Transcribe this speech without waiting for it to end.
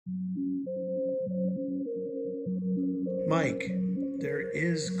Mike, there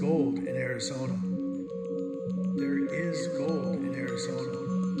is gold in Arizona. There is gold in Arizona.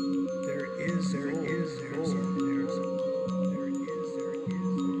 There is gold in Arizona.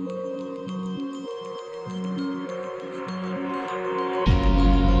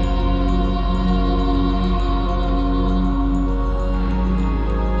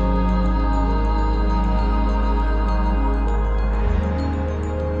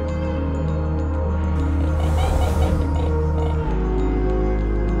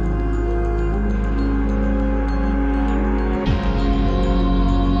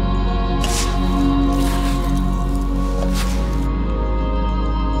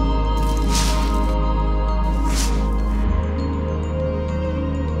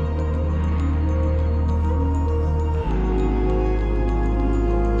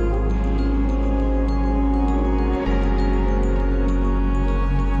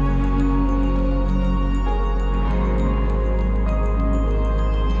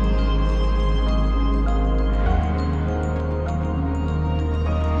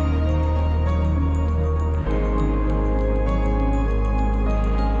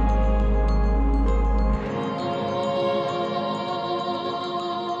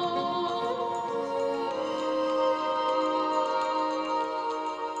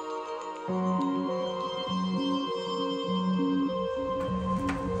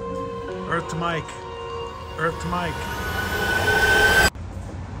 Earth to Mike. Earth to Mike.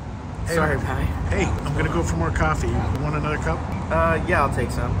 Hey, sorry, Patty. Hey, I'm gonna go for more coffee. You want another cup? Yeah, I'll take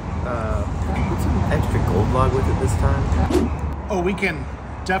some. Can you put some extra gold log with it this time? Oh, we can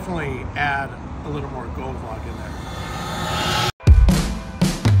definitely add a little more gold log in there.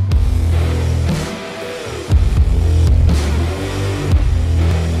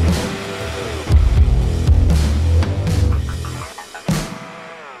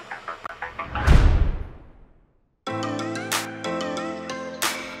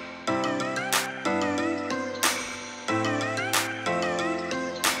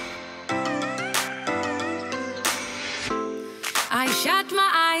 I shut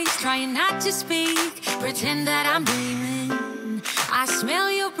my eyes, trying not to speak, pretend that I'm dreaming. I smell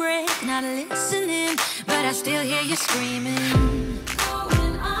your breath, not listening, but I still hear you screaming.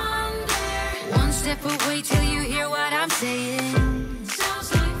 Going under. One step away till you hear what I'm saying.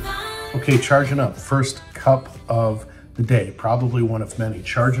 Sounds like fun. Okay, charging up. First cup of the day, probably one of many.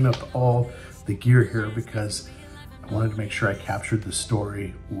 Charging up all the gear here because I wanted to make sure I captured the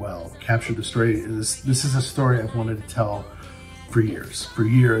story well. Captured the story. This is a story I've wanted to tell for years,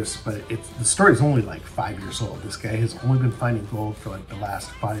 but the story is only like 5 years old. This guy has only been finding gold for like the last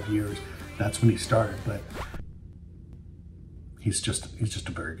 5 years. That's when he started, but he's just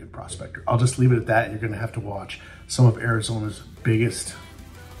a very good prospector. I'll just leave it at that. You're gonna have to watch some of Arizona's biggest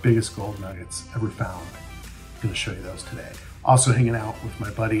gold nuggets ever found. I'm gonna show you those today. Also hanging out with my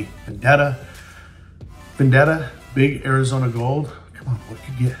buddy Vendetta, big Arizona gold. Come on,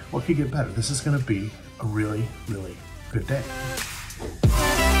 what could get better? This is gonna be a really, really good day.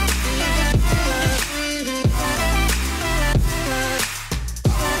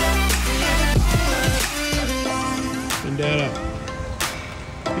 Vendetta.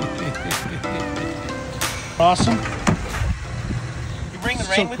 Awesome. You bring the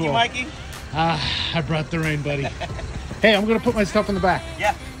rain with you, Mikey? I brought the rain, buddy. Hey, I'm gonna put my stuff in the back.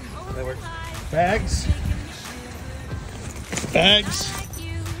 Yeah, that works. Bags.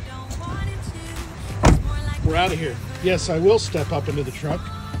 We're out of here. Yes, I will step up into the truck.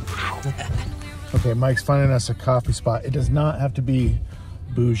 Okay, Mike's finding us a coffee spot. It does not have to be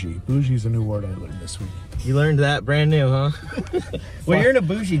bougie. Bougie is a new word I learned this week. You learned that brand new, huh? Well, you're in a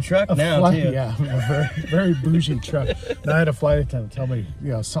bougie truck now, too. Yeah, a very bougie truck. Now I had a flight attendant tell me,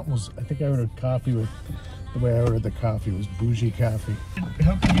 something was, I think I ordered coffee with, the way I ordered the coffee was bougie coffee.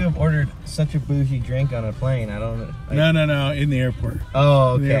 How could you have ordered such a bougie drink on a plane? I don't know. Like... No, in the airport.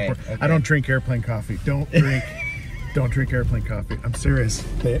 Oh, okay. In the airport. Okay. I don't drink airplane coffee. Don't drink airplane coffee. I'm serious.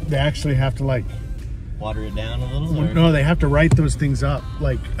 They actually have to like water it down a little? Or? No, they have to write those things up,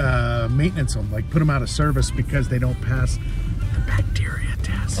 like maintenance them, like put them out of service because they don't pass the bacteria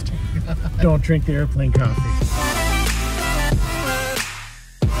test. Don't drink the airplane coffee.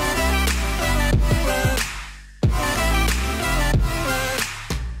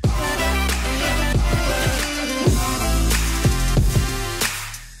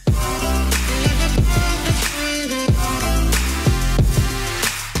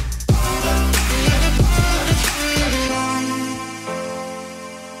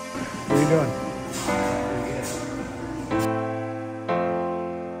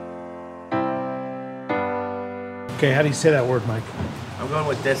 Okay, how do you say that word, Mike? I'm going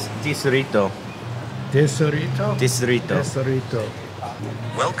with Desurito. Tesorito? Tesorito. Tesorito.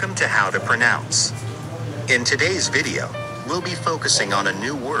 Welcome to How to Pronounce. In today's video, we'll be focusing on a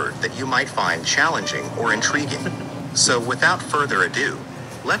new word that you might find challenging or intriguing. So without further ado,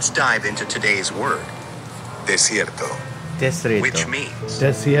 let's dive into today's word, desierto, Tesorito. which means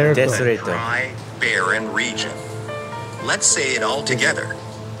Desierto. Desierto. dry, barren region. Let's say it all together.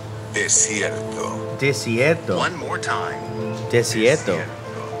 Desierto. Desierto. One more time. Desierto.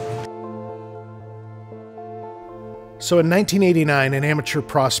 So in 1989, an amateur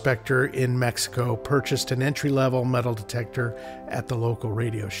prospector in Mexico purchased an entry-level metal detector at the local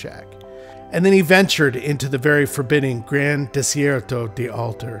Radio Shack. And then he ventured into the very forbidding Gran Desierto de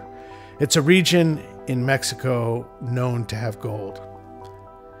Altar. It's a region in Mexico known to have gold.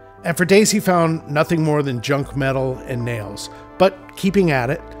 And for days he found nothing more than junk metal and nails. But keeping at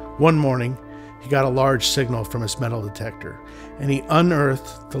it, one morning, he got a large signal from his metal detector, and he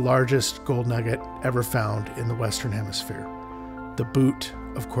unearthed the largest gold nugget ever found in the Western Hemisphere, the Boot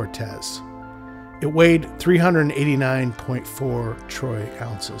of Cortez. It weighed 389.4 troy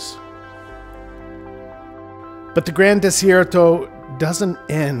ounces. But the Gran Desierto doesn't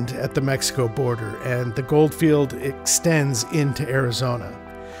end at the Mexico border, and the gold field extends into Arizona.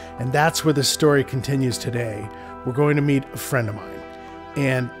 And that's where the story continues today. We're going to meet a friend of mine,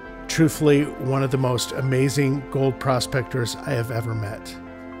 and truthfully, one of the most amazing gold prospectors I have ever met.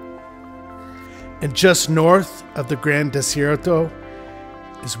 And just north of the Gran Desierto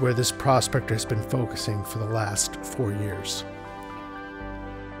is where this prospector has been focusing for the last 4 years.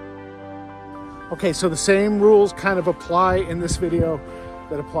 Okay, so the same rules kind of apply in this video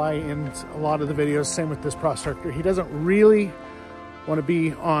that apply in a lot of the videos. Same with this prospector. He doesn't really want to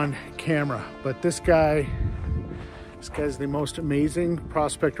be on camera, but this guy's the most amazing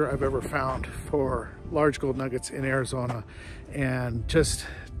prospector I've ever found for large gold nuggets in Arizona. And just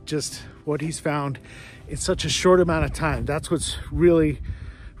what he's found in such a short amount of time. That's what's really,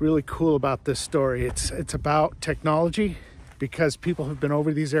 really cool about this story. It's about technology, because people have been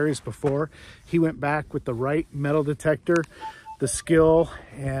over these areas before. He went back with the right metal detector, the skill,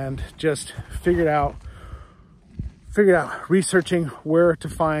 and just figured out researching where to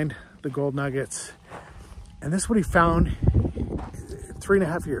find the gold nuggets. And this is what he found in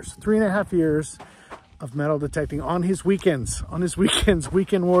 3.5 years. 3.5 years of metal detecting on his weekends,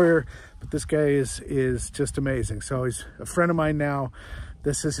 weekend warrior. But this guy is just amazing. So he's a friend of mine now.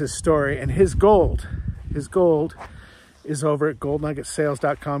 This is his story, and his gold is over at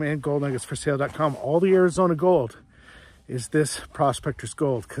goldnuggetsales.com and goldnuggetsforsale.com. All the Arizona gold is this prospector's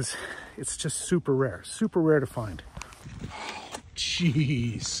gold, because it's just super rare to find.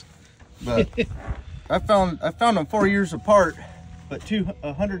 Jeez. But I found them 4 years apart, but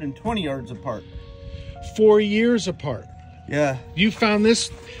 120 yards apart. 4 years apart. Yeah. You found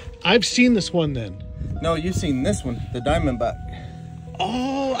this? I've seen this one then. No, you've seen this one, the Diamondback.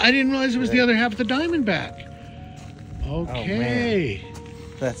 Oh, I didn't realize it was the other half of the Diamondback. Okay.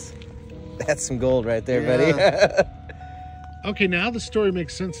 Oh, that's some gold right there, buddy. Okay, now the story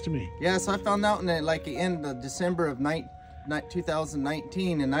makes sense to me. Yeah, so I found out in the end of December of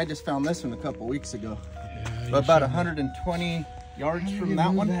 2019, and I just found this one a couple weeks ago. Yeah, about 120 yards from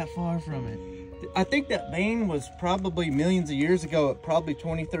that one. That far from it. I think that vein was probably millions of years ago, probably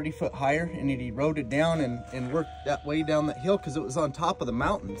 20-30 foot higher, and it eroded down and worked that way down that hill because it was on top of the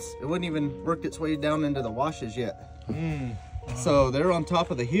mountains. It wouldn't even work its way down into the washes yet. So they're on top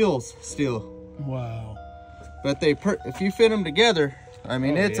of the hills still. Wow. But if you fit them together, I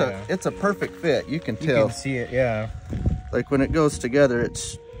mean, it's a perfect fit. You can tell. You can see it, yeah. Like when it goes together,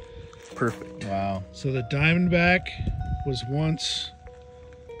 it's perfect. Wow. So the Diamondback was once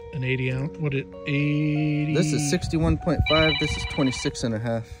an 80 ounce. What 80? This is 61.5. This is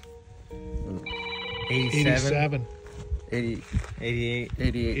 26.5. 87. 80. 88.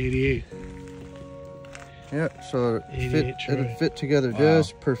 88. Yeah, so it'll fit together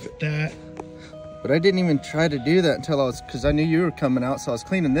just perfect. But I didn't even try to do that until because I knew you were coming out, so I was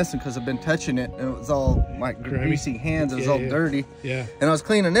cleaning this one because I've been touching it, and it was all my greasy hands, it was all dirty. Yeah. And I was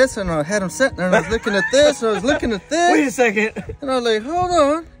cleaning this, and I had them sitting there, and I was looking at this, and I was looking at this. Wait a second. And I was like, hold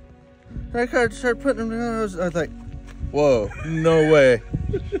on. And I started putting them down, I was like, whoa, no way.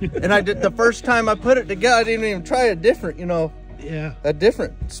 And I did, the first time I put it together, I didn't even try a different, a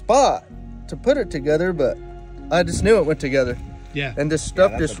different spot to put it together, but I just knew it went together. Yeah. And this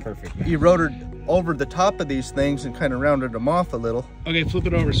stuff just eroded over the top of these things and kind of rounded them off a little. Okay, flip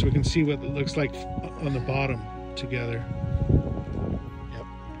it over so we can see what it looks like on the bottom together.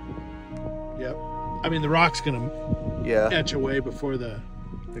 Yep. I mean, the rock's gonna etch away before the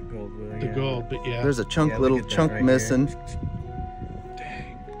gold, but yeah. There's a little chunk missing.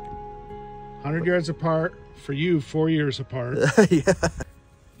 Dang. 100 yards apart. For you, 4 years apart. Yeah.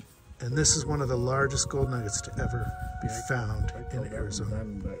 And this is one of the largest gold nuggets to ever be found in Arizona.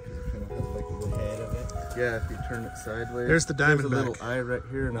 Yeah, if you turn it sideways. There's the diamondback. There's a little eye right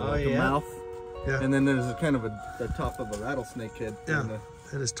here and a mouth. Yeah. And then there's a kind of the top of a rattlesnake head. Yeah,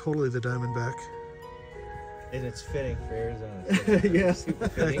 that is totally the diamondback. And it's fitting for Arizona. Yes.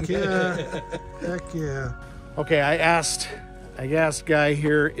 Heck yeah. Heck yeah. Okay, I asked Guy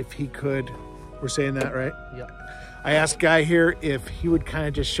here if he could, we're saying that right? Yep. I asked Guy here if he would kind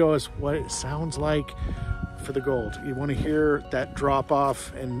of just show us what it sounds like for the gold. You want to hear that drop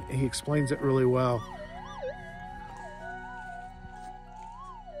off, and he explains it really well.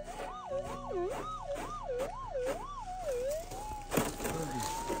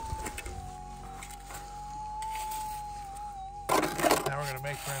 Now we're going to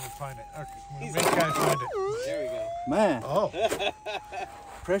make Brandon find it. Okay, we're going to make Guy find it. There we go. Man. Oh.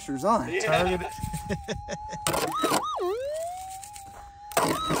 Pressure's on. Yeah. Target.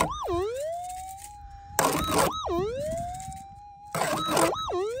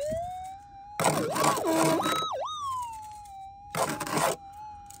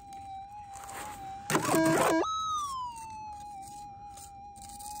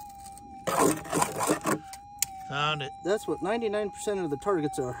 Found it. That's what 99% of the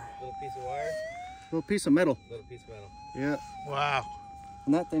targets are. Little piece of wire, Little piece of metal. little piece of metal. Yeah. Wow.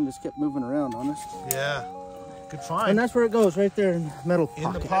 And that thing just kept moving around on us. Yeah. Good And find. that's where it goes, right there in the metal pocket.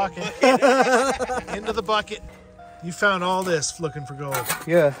 In the pocket. Into the bucket. You found all this looking for gold.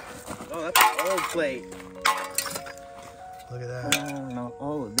 Yeah. Oh, that's an old plate. Look at that. No,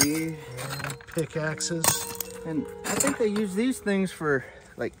 all of these. Yeah, pickaxes. And I think they use these things for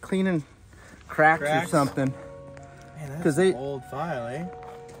like cleaning cracks or something. Man, that's 'Cause they- an old file, eh?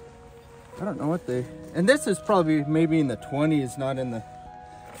 I don't know what they... And this is probably maybe in the 20s, not in the...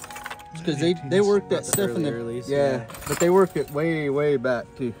 Because they worked that stuff in the... early, yeah, but they worked it way, way back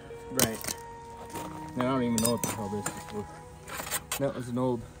too. Right. Man, I don't even know what the hell this is for. That was an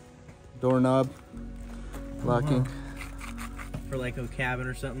old doorknob locking. For like a cabin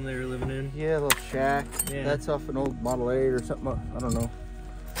or something they were living in. Yeah, a little shack. Yeah. That's off an old Model 8 or something. I don't know.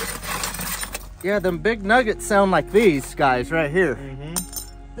 Yeah, them big nuggets sound like these guys right here. Mm-hmm.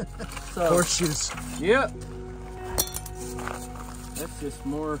 So, Horseshoes. yep. That's just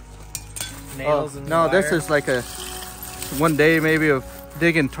more... Nails and no, wire. this is like a one day maybe of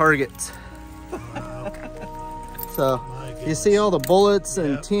digging targets. So you see all the bullets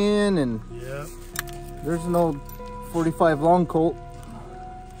and Yep. tin, and Yep. there's an old 45 long Colt.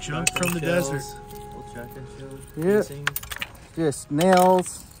 Junk from the desert. Old shotgun shells. Yeah. Casings. Just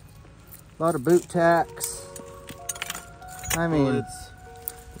nails, a lot of boot tacks. I mean, Bullets.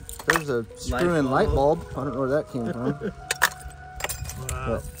 there's a screw-in light bulb. I don't know where that came from. Wow.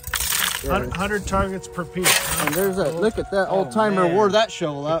 But, yeah, 100 targets per piece. Huh? and there's a look at that old timer man. wore that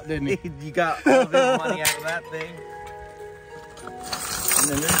shovel out, didn't he? You got all of his money out of that thing. And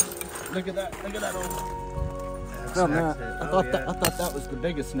then there's, look at that old. Oh, man, I thought that was the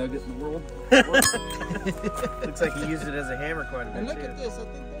biggest nugget in the world. Looks like he used it as a hammer quite a bit. And look too. at this. I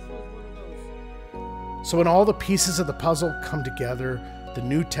think this was one of those. So when all the pieces of the puzzle come together, the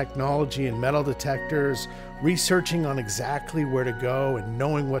new technology and metal detectors, researching on exactly where to go and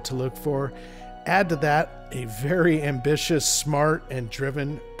knowing what to look for, add to that a very ambitious, smart, and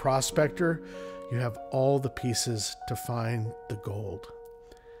driven prospector, you have all the pieces to find the gold.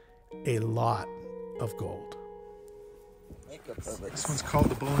 A lot of gold. This one's called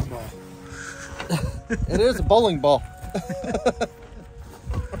the bowling ball. It is a bowling ball.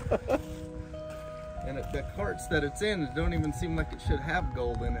 And the carts that it's in don't even seem like it should have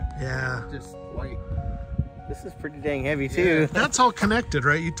gold in it. Yeah. It's just white. This is pretty dang heavy too. That's all connected,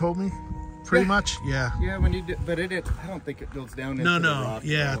 right? You told me? Pretty Yeah. much? Yeah. Yeah, when you do, but I don't think it goes down into the rock.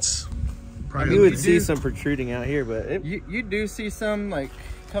 Yeah, though. it's probably... You would you see do- some protruding out here, but it, You do see some like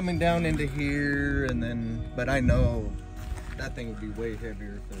coming down into here, and then, but I know that thing would be way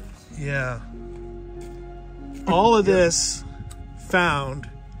heavier if there's... Yeah. All of this found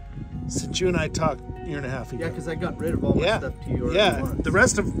since you and I talked a year and a half ago. Yeah, because I got rid of all my stuff to you. Yeah. The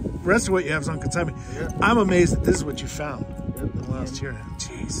rest of what you have is on consignment. Yeah. I'm amazed that this is what you found Yep. in the last year and a half.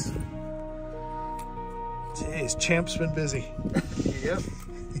 Jeez. Jeez, Champ's been busy. Yep.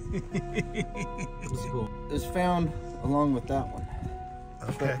 was cool. It's found along with that one.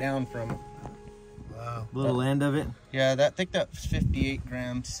 Okay. Put down from it. Wow. Little end of it. Yeah, I think that was 58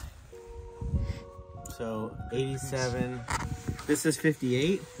 grams. So 87. This is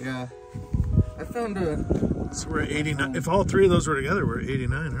 58. Yeah. I found a... So we're at 89. If all three of those were together, we're at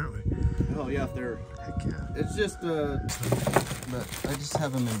 89, aren't we? Oh yeah, if they're... Heck yeah. It's just but I just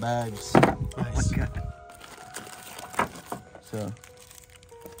have them in bags. Nice. Oh my God. So,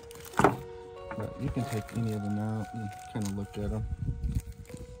 but you can take any of them out and kind of look at them.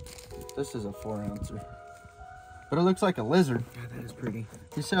 This is a 4-ouncer, but it looks like a lizard. Yeah, that is pretty.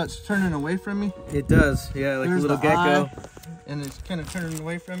 You see how it's turning away from me? It does. Yeah, like There's a little the gecko. eye, and it's kind of turning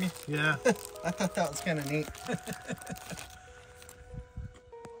away from you. Yeah. I thought that was kind of neat.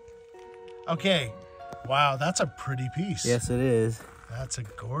 Okay. Wow, that's a pretty piece. Yes, it is. That's a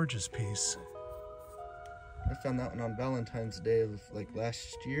gorgeous piece. I found that one on Valentine's Day of like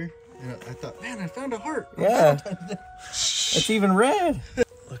last year, and I thought, man, I found a heart. on Yeah. Valentine's Day. It's even red.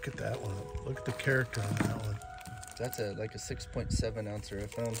 Look at that one. Look at the character on that one. That's like a 6.7 ouncer I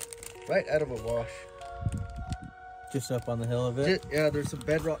found right out of a wash. Just up on the hill of it. Yeah, there's some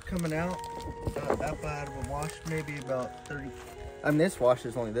bedrock coming out. About out of a wash, maybe about 30. I mean, this wash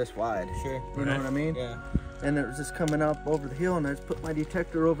is only this wide. Sure. You know what I mean? Yeah. And it was just coming up over the hill, and I just put my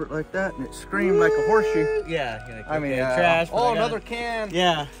detector over it like that, and it screamed like a horseshoe. Yeah. You're like, I mean, okay, trash. but I oh, got another it. can.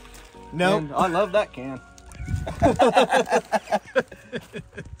 Yeah. Nope. And I love that can.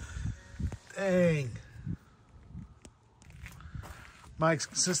 Dang. Mike,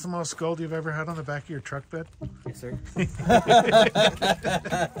 is this the most gold you've ever had on the back of your truck bed? Yes, sir.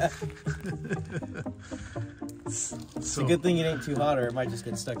 It's a good thing it ain't too hot, or it might just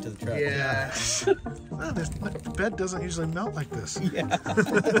get stuck to the truck. Yeah. Well, the bed doesn't usually melt like this. Yeah.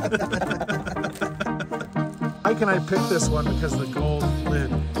 Mike and I picked this one because of the gold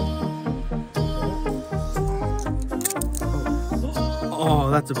lid. Oh,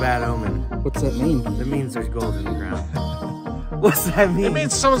 that's a bad omen. What's that mean? That means there's gold in the ground. What's that mean? It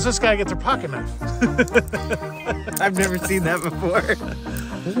means someone's just got to get their pocket knife. I've never seen that before.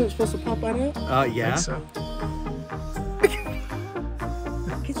 Isn't it supposed to pop out of it? Oh, yeah. I think so.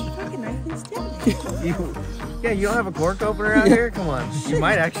 Get your fucking knife instead. You don't have a cork opener out here? Come on. You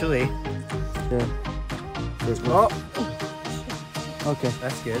might actually. Yeah. Oh, Okay.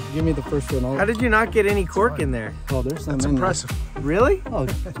 that's good. Give me the first one. How did you not get any cork in there? Oh, there's some That's in there. impressive. Really? Oh,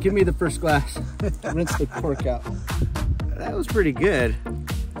 give me the first glass. Rinse the cork out. That was pretty good.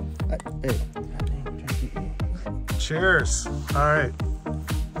 Hey. Cheers. All right.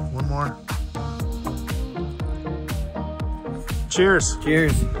 One more. Cheers.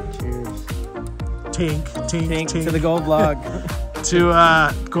 Cheers. Cheers. Tink, tink, Tink tink. to the gold log. To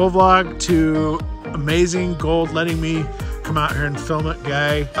Gold Vlog, to Amazing Gold letting me come out here and film it,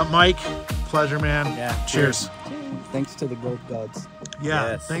 Guy. Mike, pleasure, man. Yeah, Cheers. Thanks to the gold gods.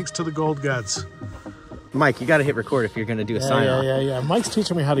 Yeah, Yes. thanks to the gold gods. Mike, you got to hit record if you're going to do a sign off. Yeah. Mike's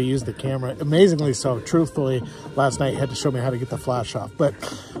teaching me how to use the camera. Amazingly so. Truthfully, last night he had to show me how to get the flash off. But,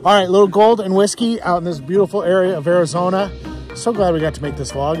 all right, little gold and whiskey out in this beautiful area of Arizona. So glad we got to make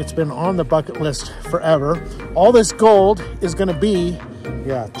this vlog. It's been on the bucket list forever. All this gold is going to be,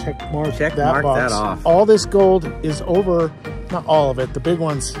 check mark that box. that off. All this gold is over, not all of it. The big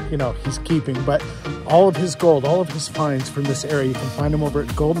ones, he's keeping, but all of his gold, all of his finds from this area, you can find them over at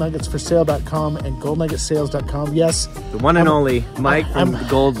goldnuggetsforsale.com and goldnuggetsales.com. Yes. The one and only Mike from the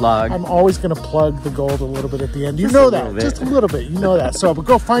Gold Log. I'm always going to plug the gold a little bit at the end. You know that. Just a little bit. You know that. So, but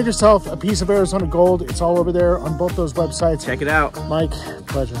go find yourself a piece of Arizona gold. It's all over there on both those websites. Check it out. Mike,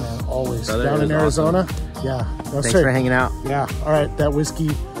 pleasure, man. Always. Brother, Down in Arizona. Awesome. Yeah. No, Thanks sir. for hanging out. Yeah. All right. That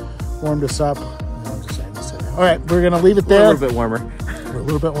whiskey warmed us up. No, I'm just saying. All right. We're going to leave it there. A little bit warmer. We're a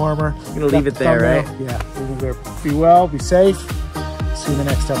little bit warmer. You're going to leave it there, right? Yeah. We're going to be well, be safe. See you in the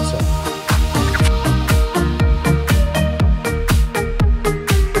next episode.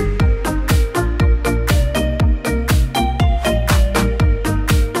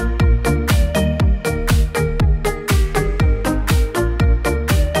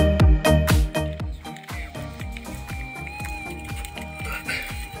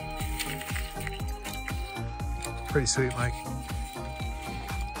 Pretty sweet, Mike.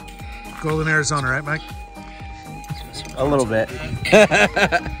 Golden Arizona, right, Mike? A little bit.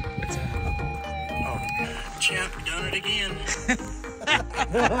 Champ, done it again.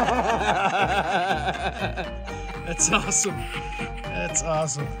 That's awesome. That's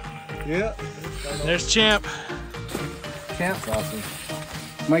awesome. Yeah. There's Champ. Camp's awesome.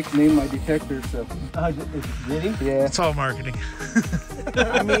 Mike named my detector, so. Did he? Yeah. It's all marketing.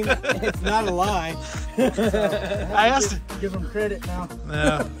 I mean, it's not a lie. I asked. Give him credit now.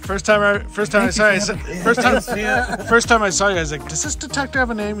 First time I saw you, first time I saw you, I was like, "Does this detector have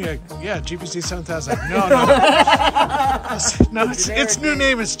a name?" You're like, "Yeah, GPC 7000." Like, no. I said, no, its new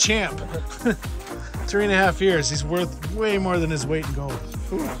name is Champ. 3.5 years. He's worth way more than his weight in gold.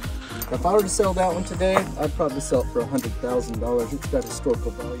 If I were to sell that one today, I'd probably sell it for $100,000. It's got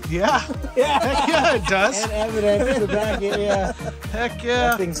historical value. Yeah. Yeah. Heck yeah, it does. And evidence to back it, yeah. Heck yeah.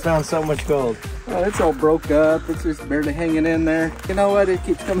 That thing's found so much gold. Oh, it's all broke up. It's just barely hanging in there. You know what? It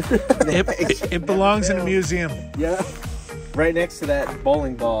keeps coming. It belongs in a museum. Yeah. Right next to that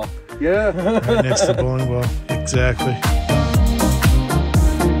bowling ball. Yeah. Right next to the bowling ball. Exactly.